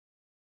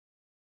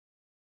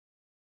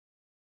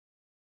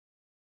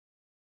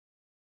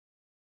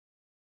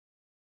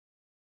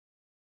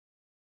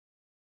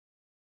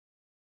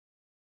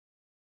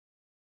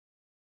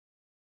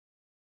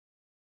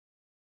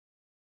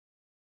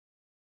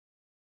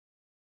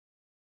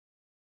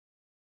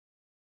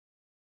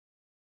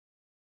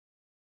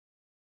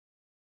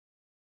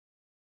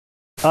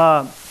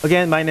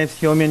Again, my name is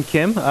Hyomin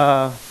Kim,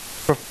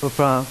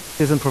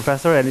 assistant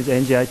professor at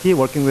NJIT,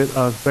 working with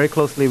very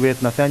closely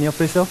with Nathaniel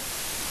Friso.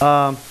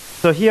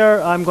 So here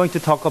I'm going to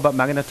talk about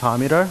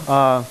magnetometer.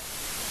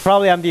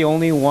 Probably I'm the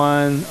only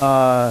one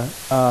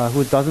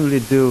who doesn't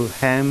really do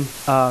ham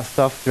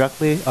stuff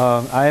directly.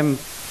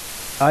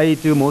 I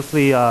do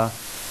mostly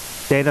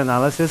data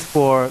analysis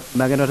for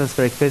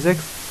magnetospheric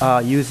physics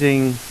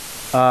using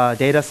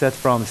data sets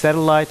from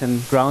satellite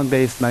and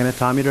ground-based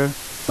magnetometers.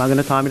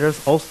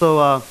 Also,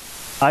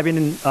 I've been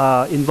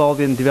involved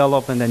in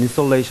development and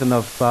installation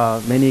of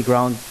many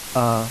ground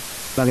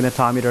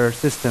magnetometer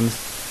systems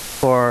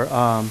for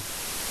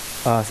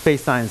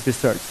space science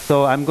research.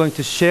 So I'm going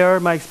to share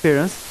my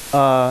experience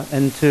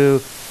and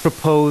to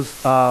propose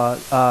a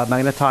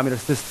magnetometer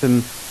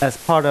system as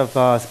part of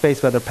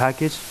space weather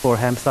package for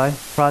HamSCI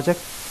project.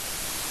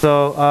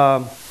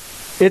 So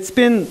it's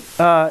been,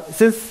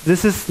 since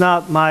this is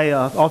not my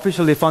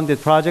officially funded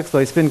project, so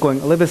it's been going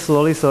a little bit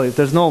slowly, so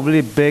there's no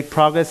really big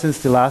progress since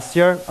the last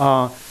year.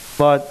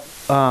 But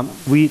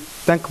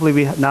thankfully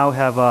we now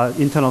have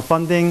internal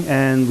funding,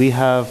 and we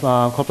have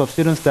a couple of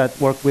students that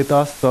work with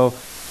us. So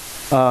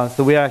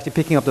we are actually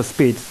picking up the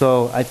speed.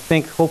 So I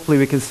think hopefully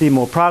we can see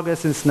more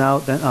progress since now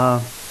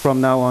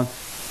from now on.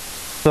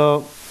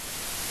 So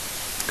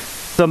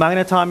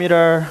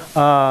magnetometer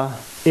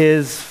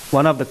is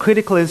one of the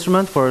critical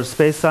instruments for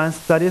space science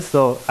studies.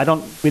 So I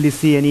don't really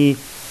see any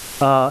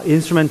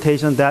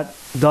instrumentation that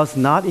does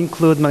not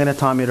include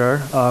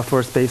magnetometer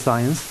for space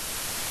science.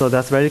 So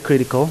that's very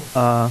critical.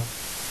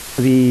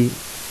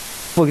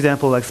 For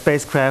example, like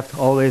spacecraft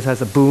always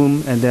has a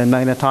boom and then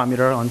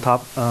magnetometer on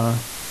top.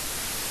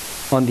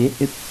 On the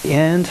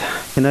end,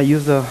 can I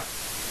use the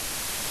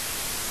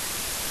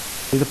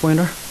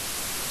pointer?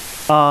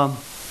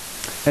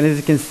 And as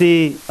you can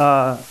see,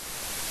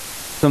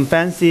 some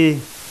fancy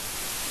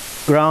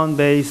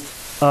ground-based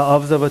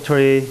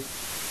observatory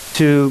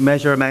to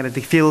measure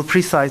magnetic field,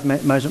 precise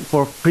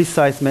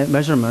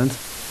measurement.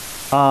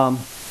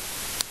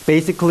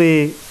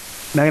 Basically,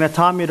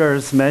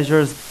 magnetometers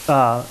measures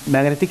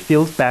magnetic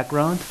field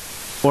background,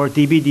 or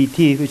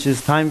dB/dt, which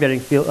is time-varying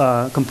field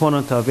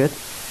component of it.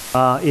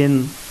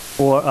 In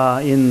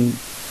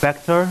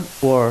vector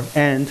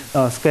and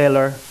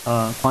scalar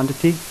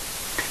quantity.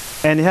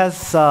 And it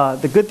has,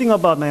 the good thing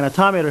about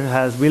magnetometer, it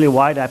has really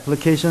wide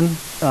application,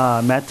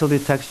 metal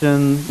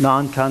detection,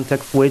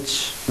 non-contact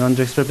switch,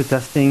 non-destructive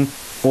testing,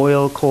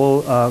 oil,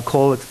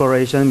 coal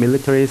exploration,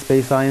 military,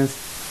 space science.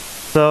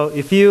 So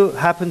if you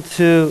happen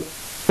to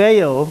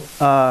fail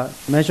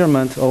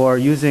measurement or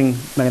using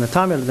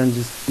magnetometer, then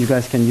you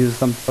guys can use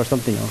some for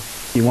something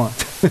else you want.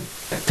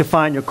 To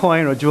find your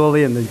coin or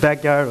jewelry in the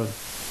backyard.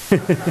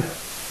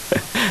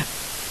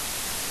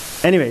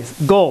 Anyways,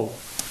 goal.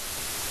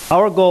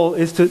 Our goal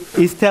is to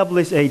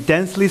establish a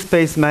densely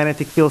spaced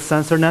magnetic field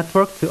sensor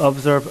network to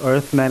observe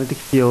Earth magnetic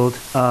field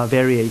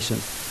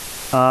variations.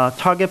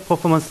 Target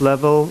performance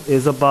level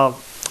is about,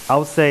 I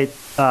would say,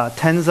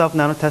 tens of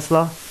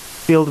nanotesla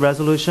field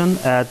resolution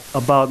at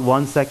about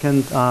 1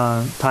 second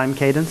time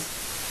cadence.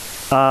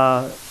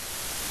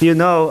 You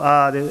know,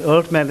 the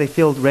Earth magnetic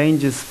field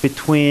ranges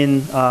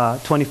between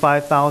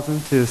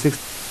 25,000 to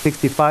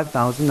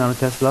 65,000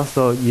 nanotesla,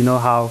 so you know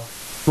how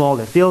small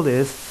the field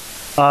is.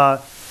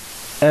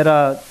 At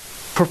a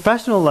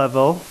professional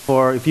level,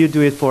 or if you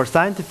do it for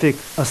scientific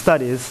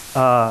studies,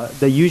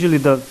 usually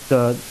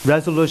the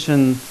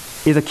resolution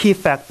is a key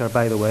factor,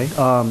 by the way,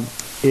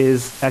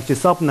 is actually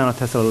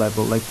sub-nanotesla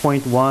level, like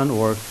 0.1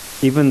 or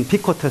even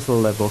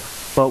picotesla level.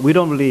 But we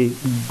don't really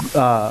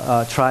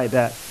try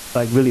that,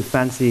 like really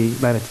fancy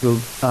magnetic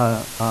field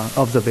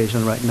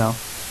observation right now.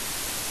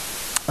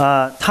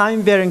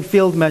 Time-varying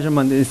field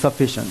measurement is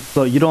sufficient,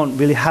 so you don't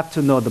really have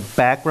to know the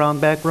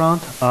background.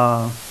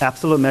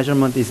 Absolute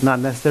measurement is not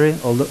necessary,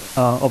 although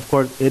of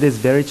course it is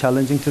very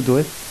challenging to do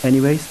it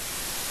anyways.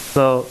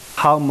 So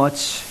how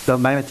much the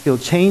magnetic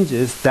field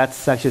changes,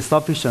 that's actually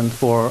sufficient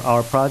for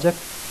our project.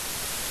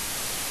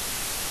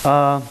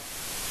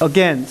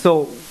 Again,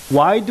 so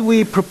why do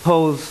we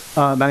propose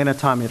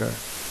magnetometer?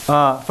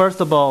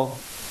 First of all,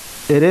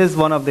 it is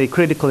one of the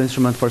critical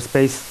instruments for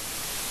space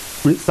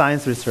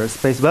science research,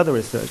 space weather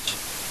research.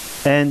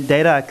 And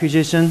data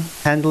acquisition,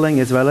 handling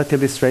is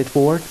relatively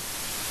straightforward,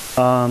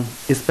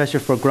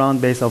 especially for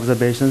ground-based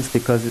observations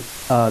because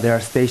they are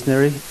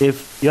stationary.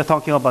 If you're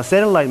talking about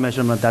satellite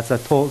measurement, that's a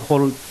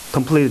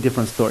completely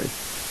different story.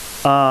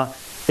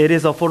 It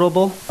is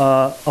affordable,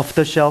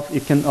 off-the-shelf.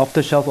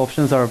 Off-the-shelf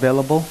options are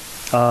available.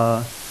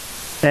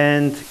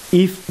 And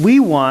if we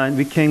want,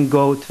 we can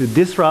go to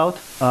this route,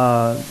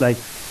 like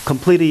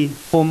completely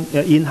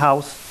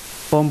in-house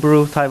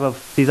homebrew type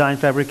of design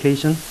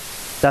fabrication.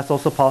 That's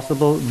also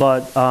possible,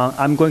 but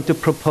I'm going to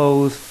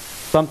propose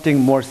something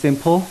more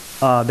simple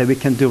that we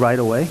can do right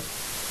away.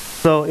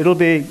 So it'll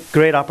be a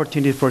great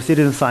opportunity for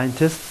citizen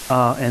scientists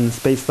and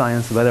space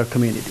science weather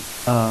community.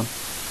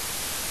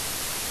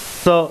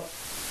 So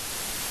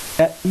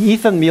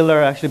Ethan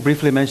Miller actually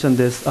briefly mentioned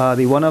this.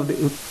 One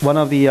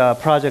of the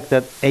project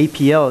that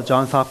APL,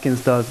 Johns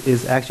Hopkins, does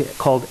is actually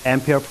called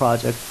Ampere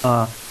project.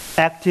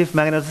 active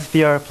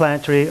magnetosphere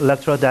planetary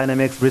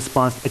electrodynamics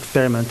response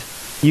experiment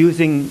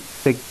using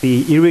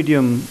the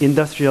iridium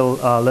industrial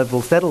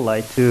level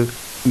satellite to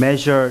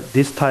measure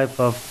this type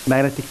of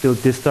magnetic field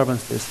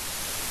disturbances.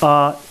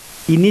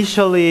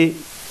 Initially,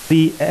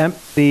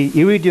 the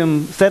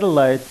iridium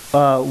satellite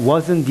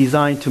wasn't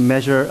designed to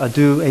measure or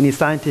do any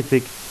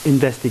scientific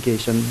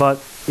investigation, but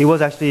it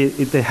was actually,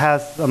 it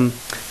has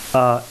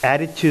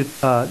attitude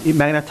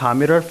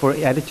magnetometer for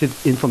attitude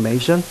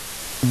information.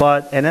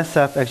 But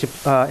NSF actually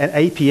and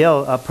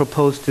APL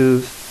proposed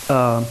to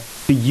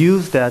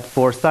use that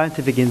for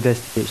scientific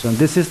investigation.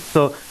 This is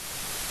so.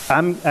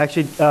 I'm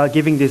actually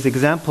giving this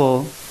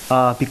example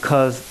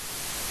because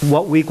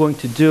what we're going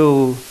to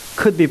do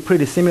could be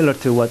pretty similar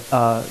to what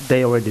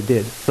they already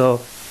did. So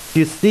if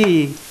you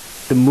see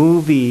the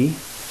movie,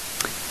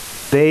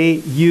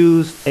 they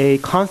used a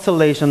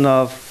constellation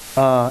of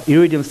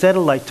iridium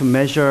satellite to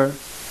measure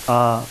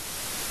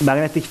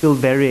magnetic field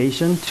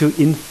variation to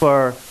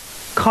infer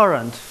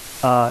current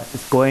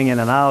is going in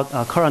and out,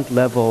 current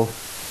level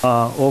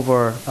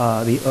over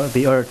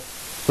the Earth.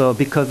 So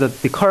because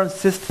the current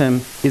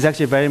system is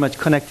actually very much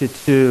connected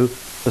to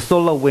the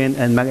solar wind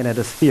and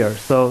magnetosphere.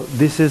 So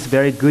this is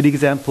very good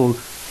example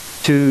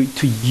to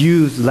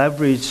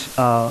leverage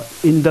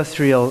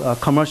industrial,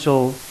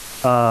 commercial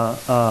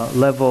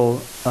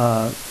level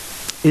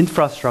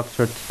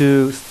infrastructure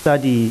to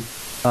study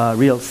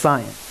real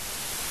science.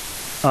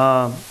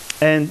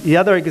 And the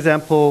other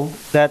example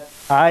that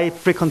I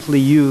frequently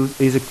use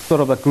is a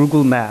sort of a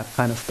Google map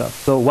kind of stuff.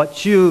 So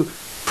what you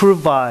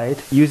provide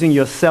using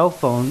your cell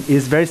phone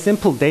is very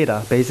simple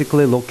data,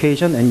 basically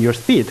location and your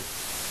speed.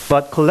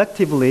 But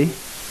collectively,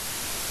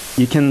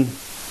 you can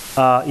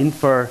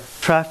infer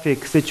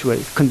traffic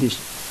situation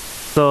conditions.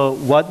 So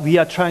what we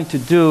are trying to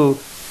do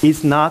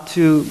is not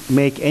to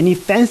make any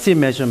fancy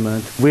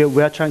measurement. What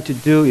we are trying to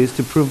do is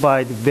to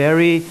provide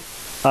very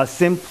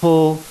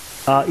simple,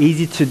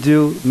 easy to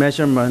do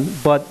measurement,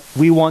 but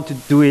we want to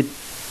do it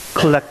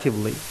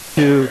collectively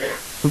to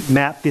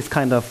map this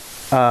kind of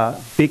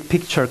big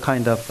picture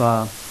kind of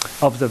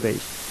observation.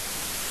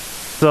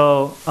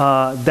 So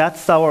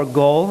that's our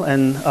goal,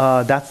 and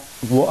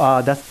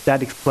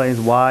that explains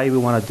why we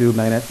want to do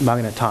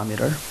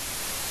magnetometer.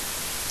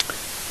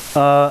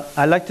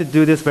 I'd like to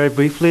do this very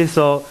briefly.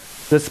 So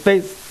the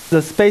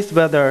space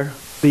weather,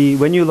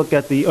 when you look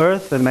at the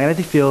Earth and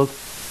magnetic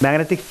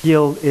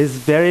field is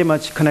very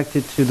much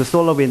connected to the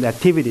solar wind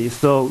activity.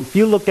 So if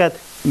you look at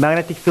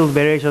magnetic field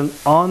variation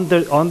on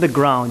the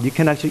ground, you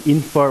can actually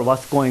infer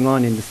what's going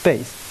on in the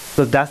space.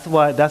 So that's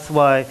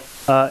why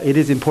it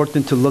is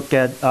important to look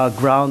at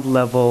ground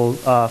level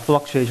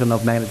fluctuation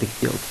of magnetic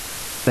field.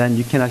 Then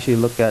you can actually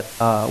look at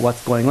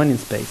what's going on in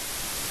space.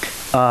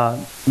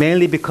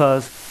 Mainly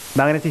because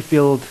magnetic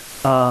field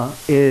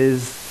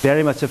is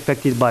very much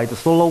affected by the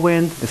solar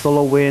wind. The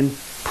solar wind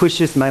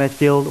pushes magnetic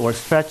field or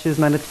stretches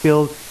magnetic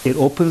field. It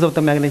opens up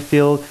the magnetic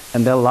field,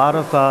 and there are a lot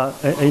of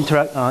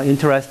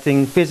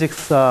interesting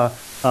physics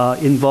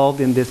involved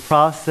in this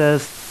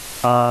process,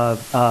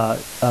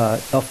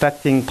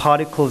 affecting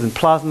particles and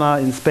plasma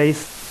in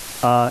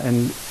space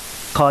and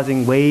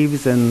causing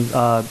waves and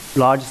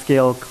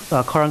large-scale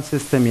current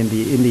system in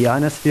the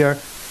ionosphere.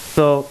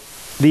 So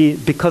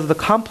because of the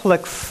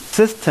complex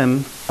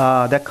system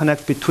that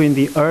connects between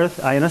the Earth,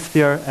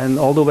 ionosphere, and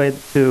all the way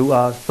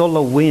to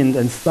solar wind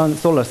and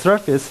solar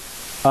surface,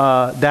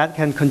 that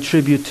can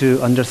contribute to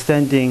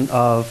understanding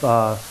of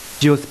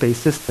geospace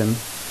system.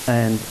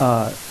 And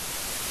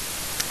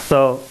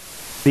so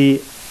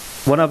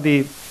one of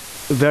the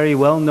very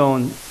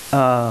well-known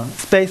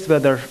space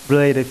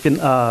weather-related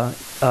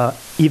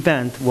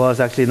event was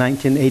actually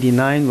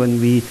 1989 when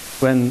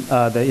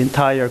the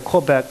entire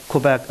Quebec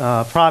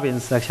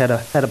province actually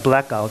had a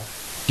blackout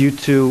due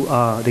to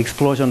the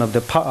explosion of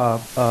the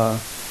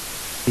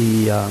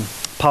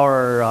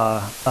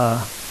power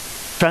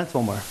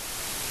transformer.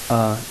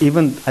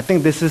 Even I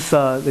think this is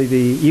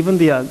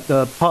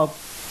the power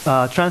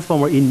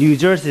transformer in New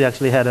Jersey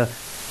actually had a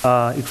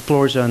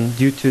explosion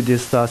due to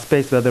this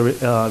space weather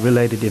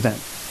related event.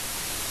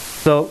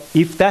 So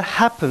if that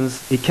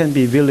happens, it can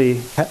be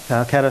really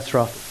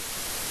catastrophic.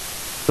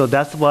 So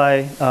that's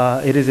why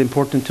it is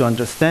important to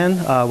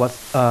understand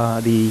what's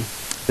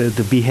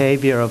the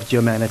behavior of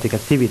geomagnetic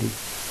activity.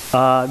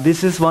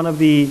 This is one of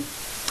the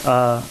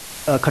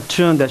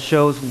cartoon that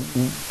shows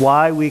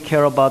why we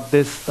care about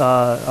this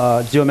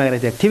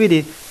geomagnetic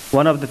activity.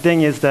 One of the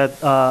things is that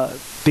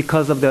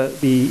because of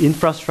the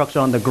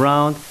infrastructure on the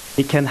ground,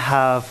 it can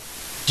have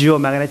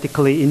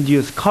geomagnetically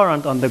induced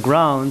current on the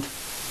ground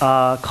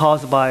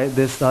caused by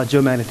this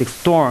geomagnetic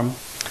storm.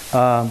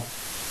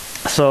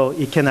 So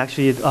it can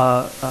actually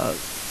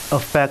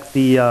affect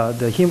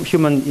the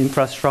human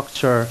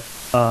infrastructure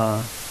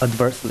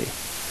adversely.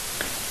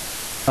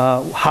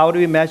 How do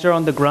we measure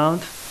on the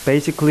ground?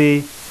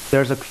 Basically,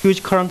 there's a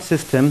huge current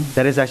system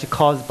that is actually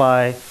caused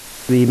by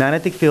the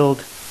magnetic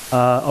field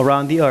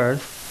around the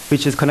Earth,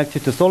 which is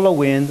connected to solar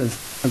wind and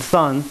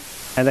sun,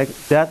 and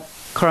that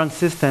current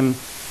system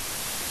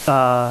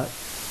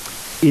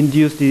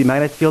induce the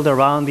magnetic field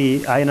around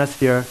the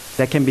ionosphere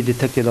that can be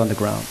detected on the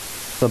ground.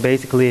 So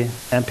basically,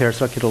 Ampere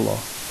circular law.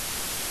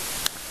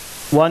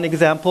 One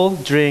example,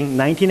 during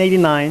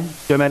 1989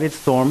 geomagnetic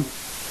storm,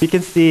 you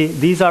can see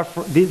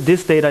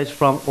this data is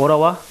from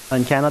Ottawa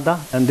in Canada,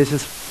 and this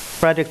is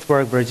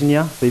Fredericksburg,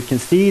 Virginia. So you can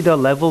see the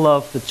level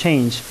of the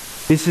change.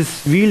 This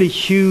is really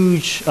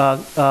huge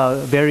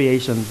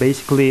variation.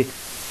 Basically,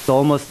 it's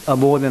almost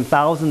more than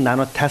 1,000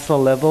 nanotesla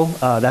level.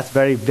 That's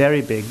very,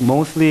 very big.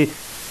 Mostly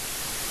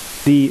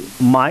the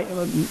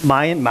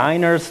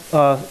minor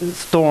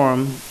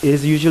storm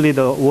is usually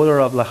the order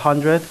of like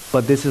 100,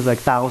 but this is like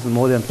 1,000,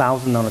 more than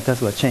 1,000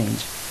 nanotesla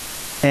change.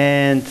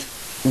 And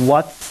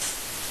what's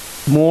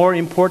more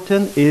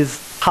important is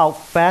how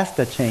fast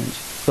the change.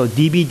 So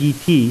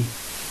dB/dt,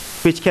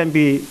 which can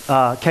be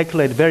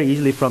calculated very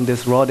easily from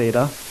this raw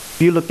data.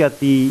 If you look at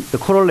the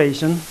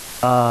correlation,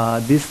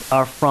 these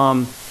are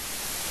from,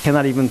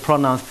 cannot even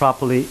pronounce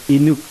properly,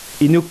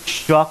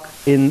 Inukshuk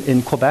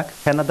in Quebec,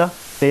 Canada,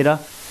 data.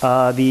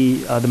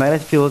 The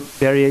magnetic field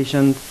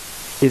variation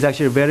is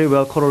actually very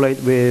well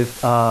correlated with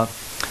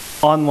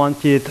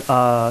unwanted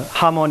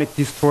harmonic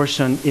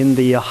distortion in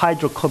the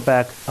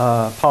Hydro-Quebec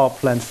power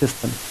plant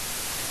system.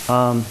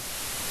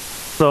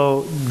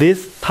 So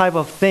this type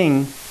of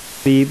thing,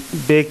 the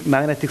big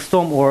magnetic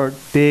storm or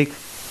big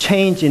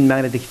change in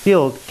magnetic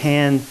field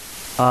can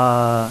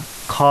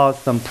cause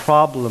some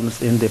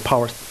problems in the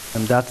power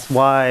system. That's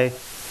why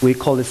we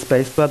call it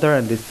space weather,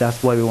 and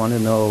that's why we want to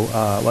know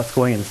what's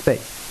going in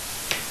space.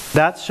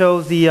 That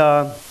shows the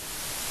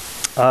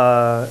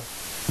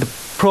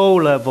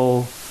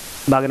pro-level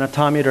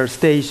magnetometer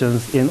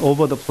stations in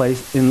over the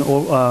place in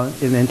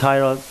the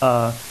entire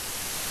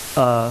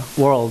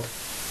world.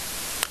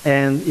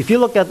 And if you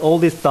look at all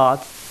these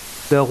dots,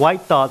 the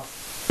white dots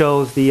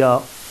shows the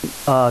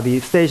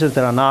stations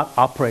that are not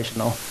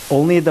operational.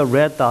 Only the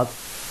red dots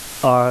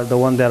are the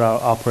ones that are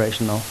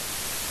operational.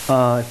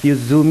 If you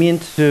zoom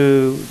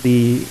into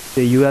the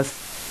US,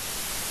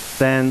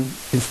 then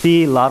you can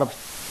see a lot of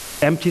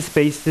empty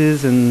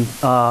spaces and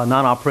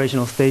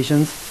non-operational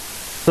stations.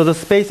 So the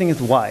spacing is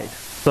wide.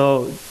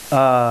 So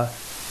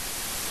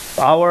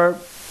our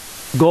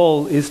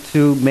goal is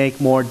to make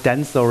more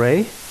dense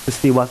array to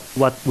see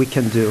what we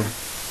can do.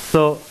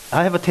 So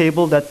I have a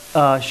table that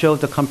shows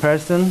the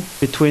comparison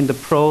between the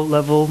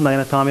pro-level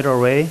magnetometer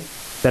array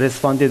that is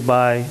funded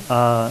by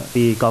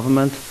the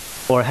government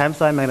or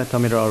HamSCI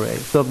magnetometer array.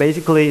 So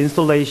basically,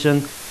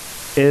 installation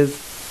is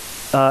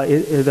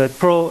the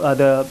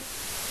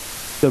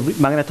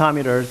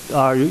magnetometers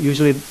are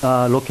usually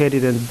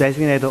located in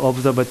designated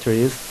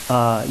observatories.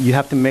 You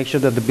have to make sure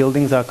that the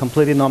buildings are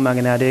completely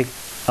non-magnetic,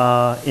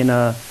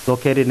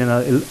 located in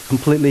a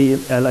completely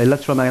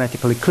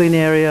electromagnetically clean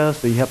area.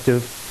 So you have to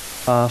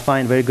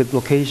find very good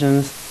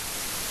locations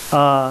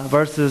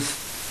versus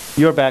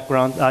your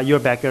background, your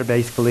backyard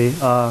basically.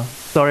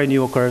 Sorry, New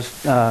Yorkers,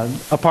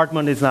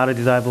 apartment is not a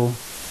desirable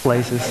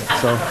places.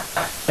 So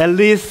at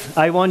least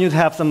I want you to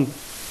have some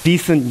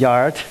decent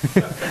yard.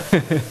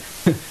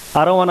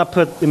 I don't want to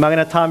put the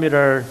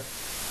magnetometer,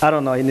 I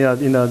don't know, in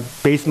a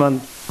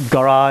basement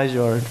garage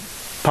or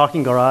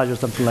parking garage or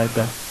something like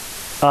that.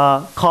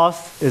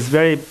 Cost is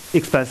very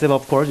expensive,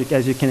 of course,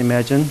 as you can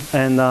imagine.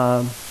 And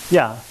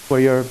yeah, for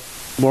your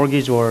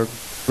mortgage or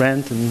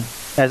rent, and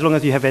as long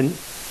as you have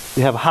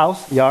a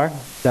house, yard,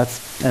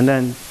 and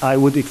then I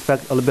would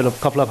expect a little bit of a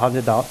couple of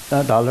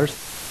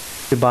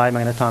 $100 to buy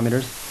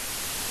magnetometers.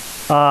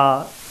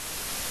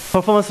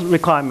 Performance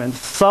requirements,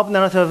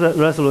 sub-nanotesla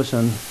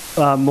resolution.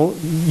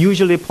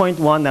 Usually 0.1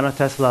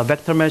 nanotesla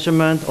vector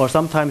measurement, or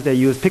sometimes they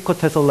use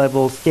picotesla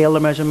level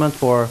scalar measurement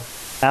for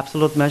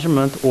absolute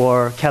measurement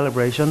or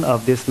calibration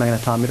of this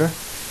magnetometer.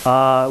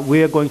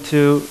 We are going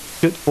to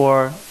shoot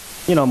for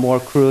more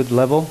crude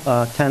level,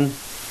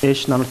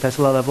 10-ish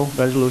nanotesla level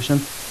resolution.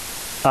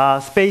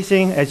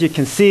 Spacing, as you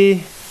can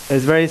see,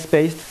 is very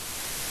spaced,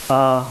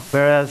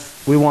 whereas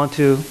we want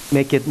to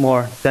make it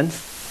more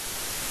dense.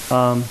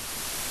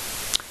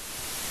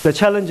 The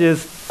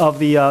challenges of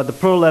the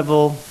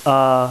pro-level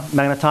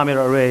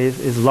magnetometer arrays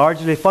is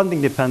largely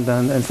funding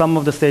dependent, and some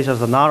of the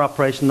stations are not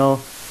operational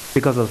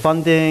because of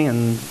funding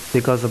and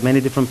because of many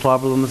different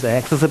problems.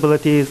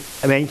 Accessibility,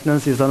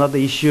 maintenance is another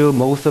issue.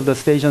 Most of the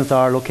stations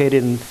are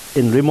located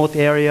in remote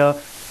area,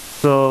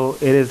 so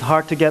it is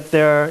hard to get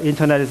there.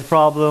 Internet is a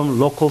problem.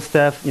 Local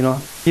staff,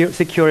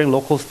 securing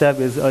local staff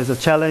is a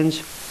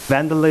challenge.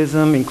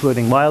 Vandalism,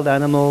 including wild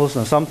animals,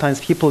 and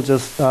sometimes people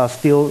just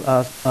steal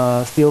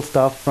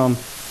stuff from.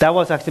 That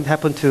was actually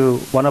happened to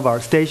one of our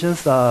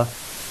stations.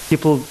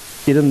 People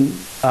didn't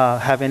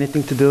have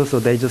anything to do, so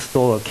they just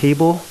stole a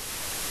cable.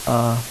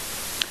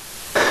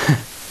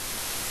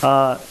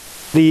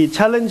 The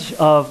challenge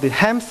of the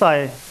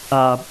HamSCI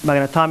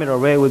magnetometer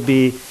array would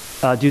be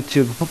due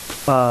to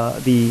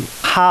the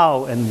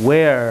how and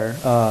where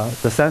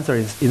the sensor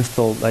is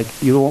installed. Like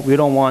we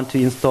don't want to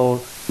install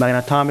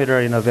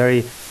magnetometer in a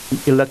very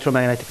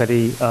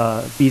electromagnetically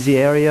busy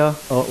area,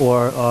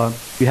 or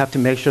you have to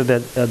make sure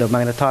that the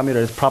magnetometer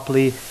is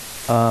properly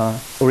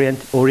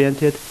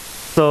oriented.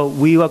 So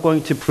we are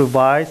going to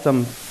provide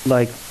some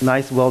like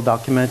nice,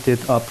 well-documented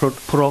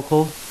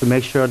protocol to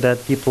make sure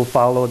that people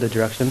follow the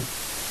direction.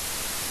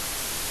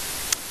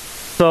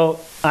 So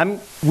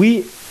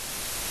we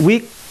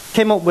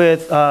came up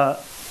with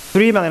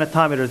 3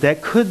 magnetometers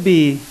that could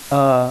be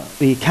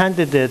the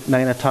candidate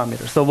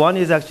magnetometer. So one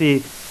is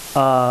actually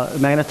a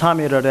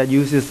magnetometer that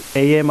uses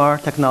AMR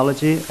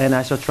technology,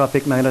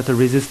 anisotropic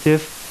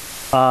magnetoresistive.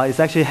 It's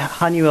actually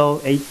Honeywell,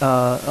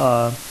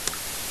 the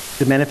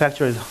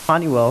manufacturer is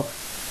Honeywell,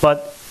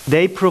 but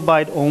they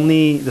provide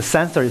only the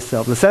sensor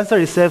itself. The sensor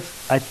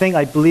itself,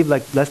 I believe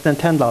like less than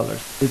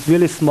 $10. It's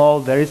really small,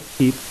 very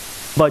cheap,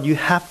 but you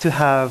have to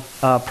have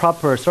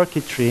proper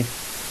circuitry.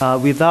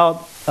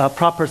 Without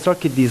proper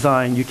circuit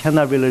design, you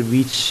cannot really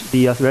reach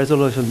the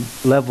resolution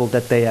level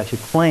that they actually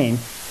claim.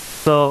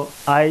 So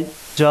I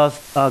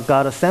just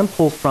got a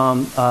sample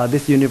from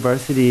this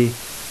university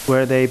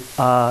where they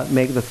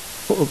make the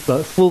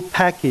full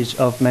package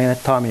of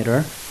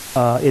magnetometer.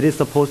 It is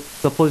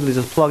supposedly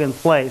just plug and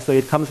play. So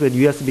it comes with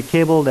USB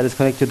cable that is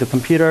connected to the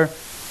computer.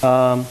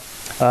 So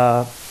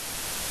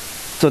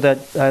that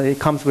it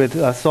comes with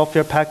a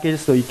software package,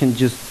 so you can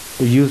just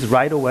use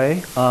right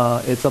away.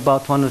 It's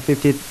about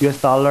 $250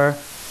 US,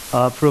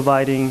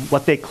 providing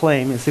what they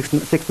claim is 6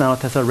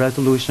 nanotesla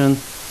resolution.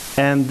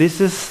 And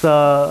this is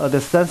the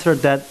sensor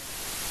that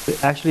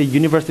actually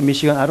University of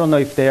Michigan, I don't know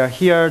if they are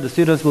here, the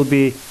students will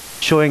be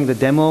showing the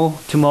demo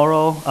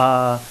tomorrow.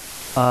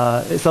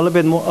 It's a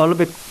little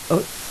bit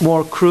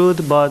more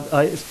crude, but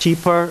it's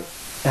cheaper.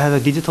 It has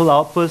a digital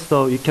output,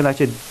 so you can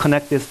actually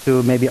connect this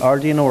to maybe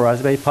Arduino or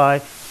Raspberry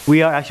Pi.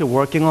 We are actually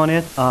working on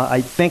it.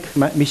 I think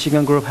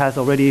Michigan Group has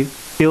already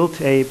built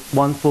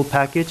one full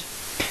package.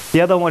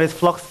 The other one is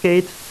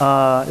Fluxgate.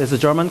 It's a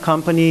German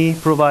company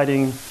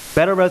providing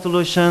better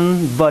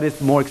resolution, but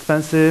it's more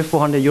expensive,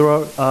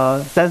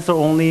 €400, sensor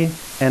only,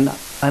 and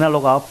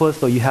analog output,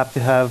 so you have to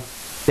have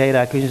data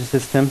acquisition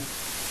system.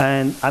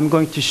 And I'm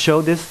going to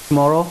show this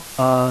tomorrow.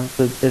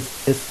 So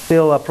it's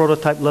still a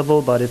prototype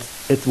level, but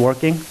it's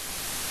working.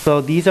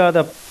 So these are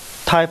the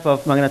type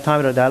of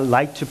magnetometer that I'd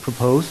like to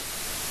propose.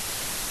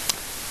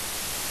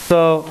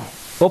 So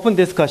open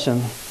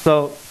discussion.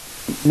 So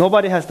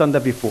nobody has done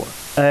that before.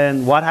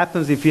 And what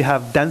happens if you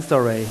have dense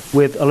array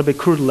with a little bit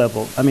crude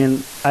level? I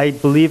mean, I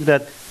believe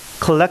that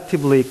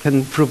collectively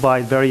can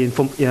provide very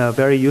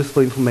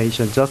useful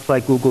information, just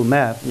like Google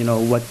Maps,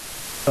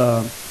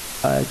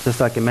 just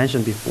like I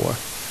mentioned before.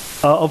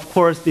 Of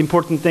course, the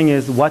important thing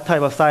is what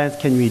type of science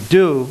can we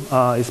do,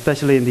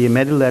 especially in the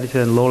middle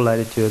latitude and low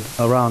latitude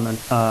around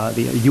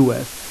the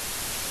US.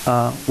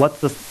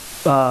 What's the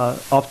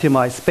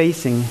optimized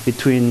spacing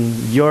between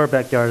your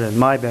backyard and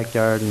my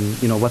backyard,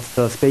 and what's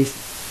the space?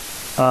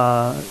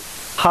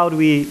 How do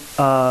we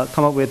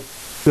come up with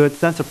good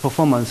sensor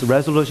performance?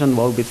 Resolution,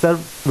 what would be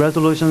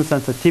resolution,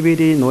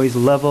 sensitivity, noise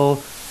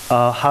level?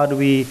 How do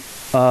we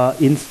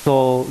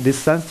install this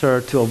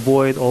sensor to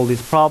avoid all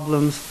these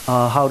problems?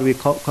 How do we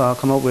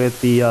come up with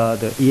the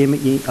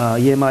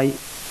EMI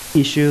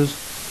issues?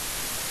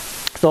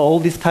 So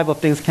all these type of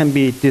things can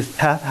be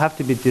have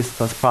to be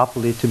discussed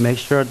properly to make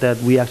sure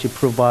that we actually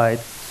provide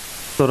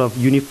sort of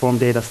uniform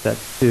data set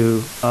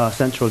to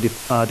central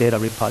data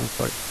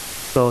repository.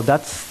 So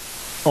that's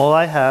all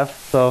I have.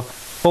 So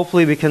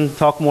hopefully we can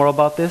talk more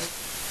about this.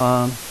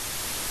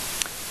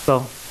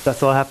 So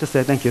that's all I have to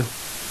say. Thank you.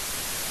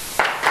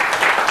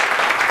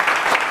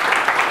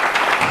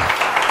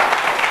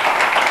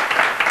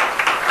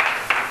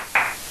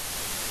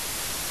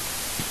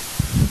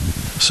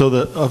 So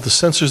of the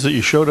sensors that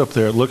you showed up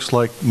there, it looks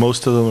like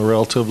most of them are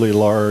relatively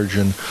large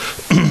and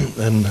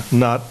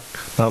not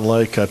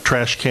like a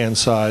trash can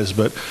size,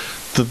 but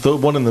the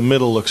one in the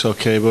middle looks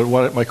okay.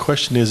 But my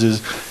question is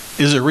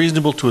it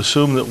reasonable to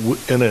assume that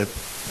in a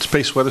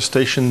space weather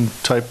station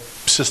type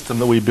system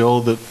that we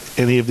build that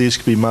any of these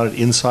could be mounted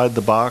inside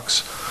the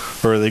box?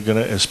 Or are they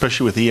going to,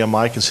 especially with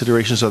EMI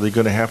considerations, are they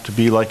going to have to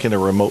be like in a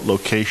remote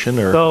location?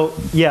 Or? So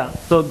yeah,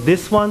 so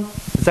this one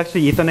is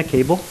actually Ethernet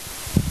cable.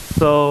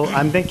 So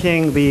I'm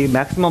thinking the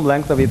maximum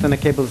length of Ethernet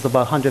cable is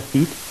about 100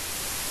 feet.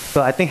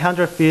 So I think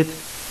 100 feet,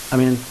 I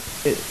mean...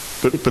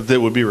 But they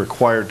would be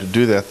required to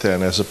do that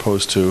then, as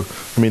opposed to,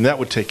 I mean, that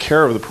would take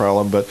care of the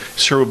problem, but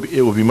sure,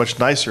 it would be much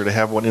nicer to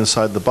have one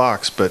inside the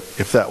box, but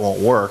if that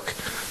won't work,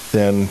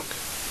 then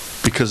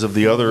because of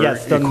the other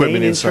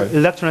equipment inside... Yes, the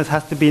electronics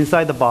has to be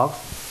inside the box,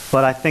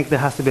 but I think there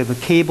has to be the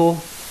cable,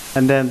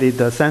 and then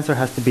the sensor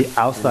has to be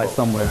outside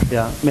somewhere.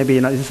 Yeah, maybe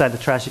inside the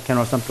trash can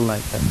or something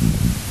like that.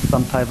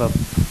 Some type of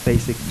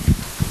basic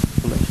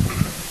installation.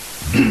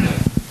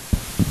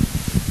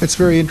 It's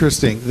very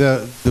interesting.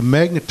 The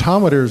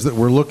magnetometers that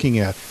we're looking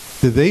at,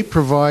 do they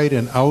provide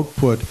an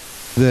output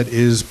that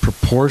is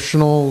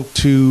proportional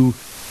to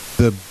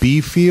the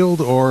B field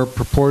or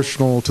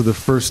proportional to the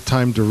first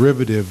time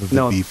derivative of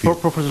the B field?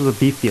 No, proportional to the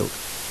B field.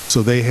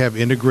 So they have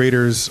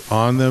integrators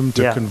on them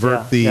to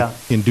convert the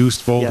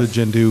induced voltage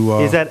into...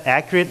 Is that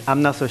accurate?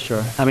 I'm not so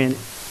sure. I mean,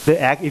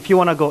 if you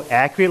want to go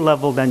accurate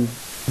level, then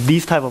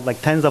these type of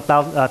like tens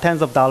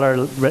of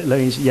dollar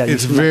range. Yeah,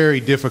 It's very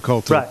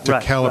difficult to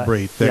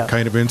calibrate that yeah.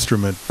 kind of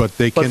instrument, but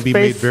they can be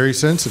made very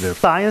sensitive.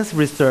 Science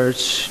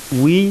research,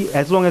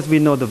 as long as we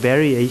know the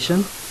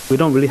variation, we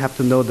don't really have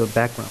to know the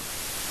background.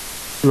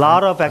 A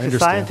lot of actually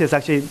scientists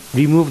actually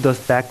remove those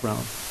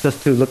backgrounds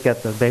just to look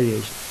at the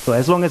variation. So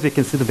as long as we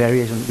can see the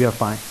variation, we are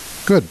fine.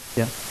 Good.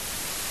 Yeah.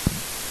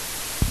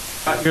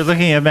 You're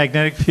looking at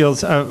magnetic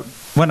fields.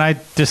 When I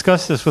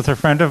discussed this with a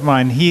friend of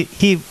mine,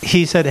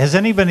 he said, has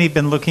anybody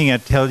been looking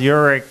at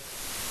telluric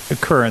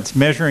currents,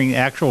 measuring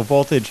actual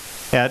voltage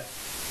at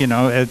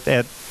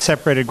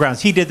separated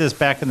grounds? He did this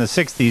back in the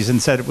 60s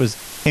and said it was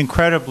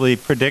incredibly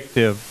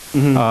predictive.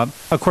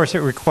 Of course, it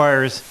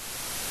requires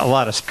a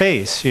lot of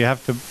space. You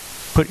have to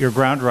put your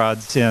ground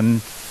rods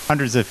in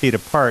hundreds of feet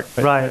apart.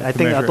 Right. I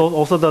think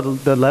also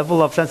the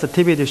level of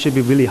sensitivity should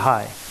be really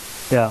high.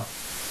 Yeah.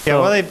 Yeah.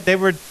 So,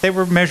 well, they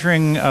were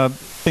measuring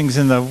things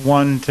in the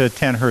 1 to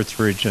 10 hertz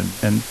region,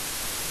 and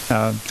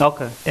and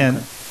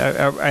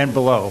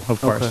below, of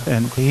course. Okay.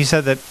 And he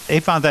said that they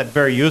found that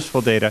very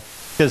useful data.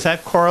 Does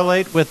that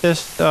correlate with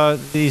these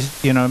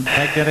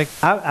magnetic?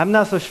 I'm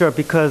not so sure,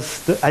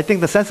 because I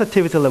think the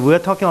sensitivity level, we're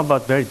talking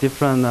about very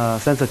different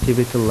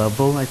sensitivity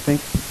level, I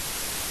think.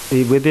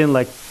 Within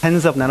like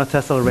tens of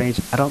nanotesla range,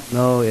 I don't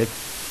know if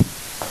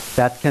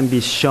that can be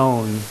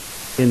shown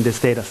in this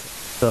data set.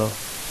 So,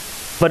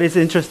 but it's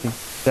interesting.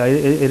 Yeah,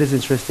 it is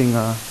interesting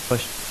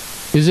question.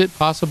 Is it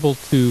possible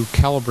to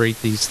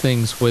calibrate these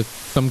things with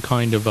some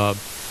kind of a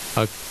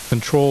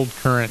controlled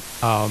current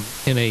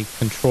in a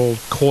controlled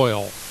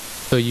coil,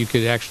 so you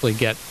could actually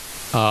get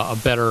a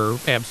better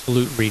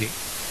absolute reading?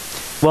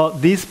 Well,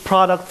 these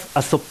products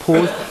are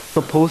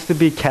supposed to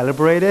be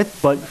calibrated,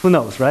 but who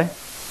knows, right?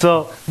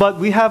 So, but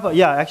we have,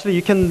 actually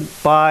you can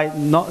buy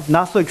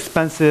not so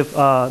expensive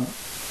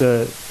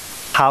the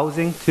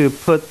housing to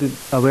put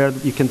where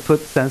you can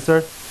put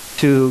sensor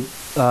to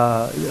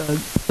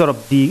sort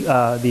of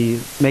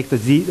make the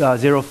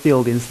zero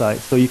field inside,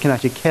 so you can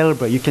actually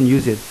calibrate. You can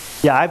use it.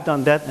 Yeah, I've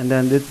done that, and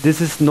then this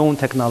is known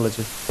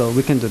technology, so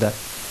we can do that.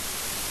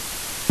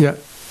 Yeah,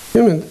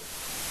 Hyomin,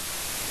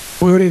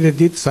 we already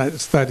did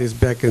studies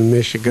back in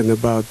Michigan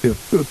about the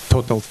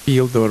total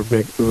field or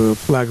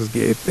flux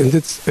gate, and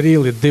it's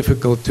really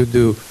difficult to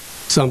do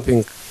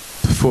something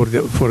for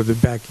the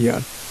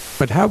backyard.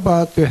 But how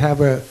about to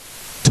have a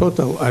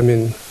total,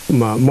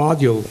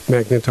 module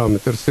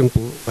magnetometer,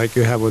 simple like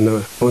you have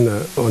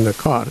on a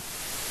car,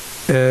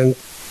 and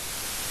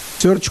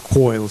search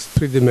coils,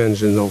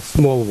 three-dimensional,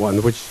 small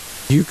one, which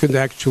you can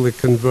actually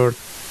convert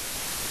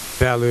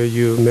value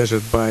you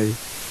measured by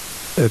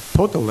a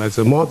total as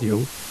a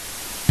module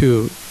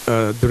to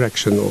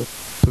directional,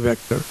 to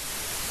vector.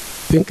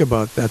 Think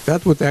about that.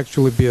 That would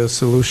actually be a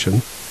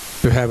solution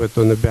to have it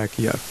on the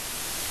backyard.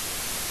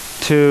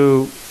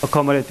 To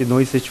accommodate the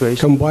noise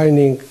situation?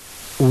 Combining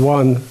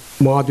one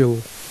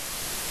module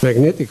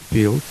magnetic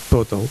field,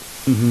 total,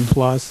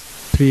 plus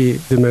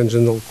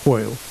three-dimensional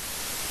coil,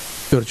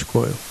 search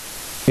coil.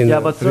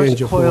 But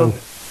search coil,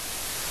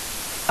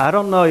 I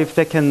don't know if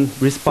they can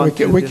respond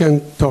we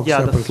can talk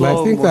separately. I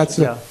think that's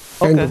a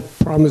kind of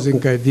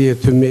promising idea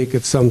to make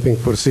it something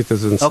for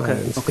citizen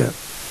science. Okay.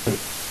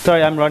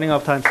 Sorry, I'm running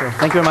out of time, so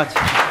thank you very much.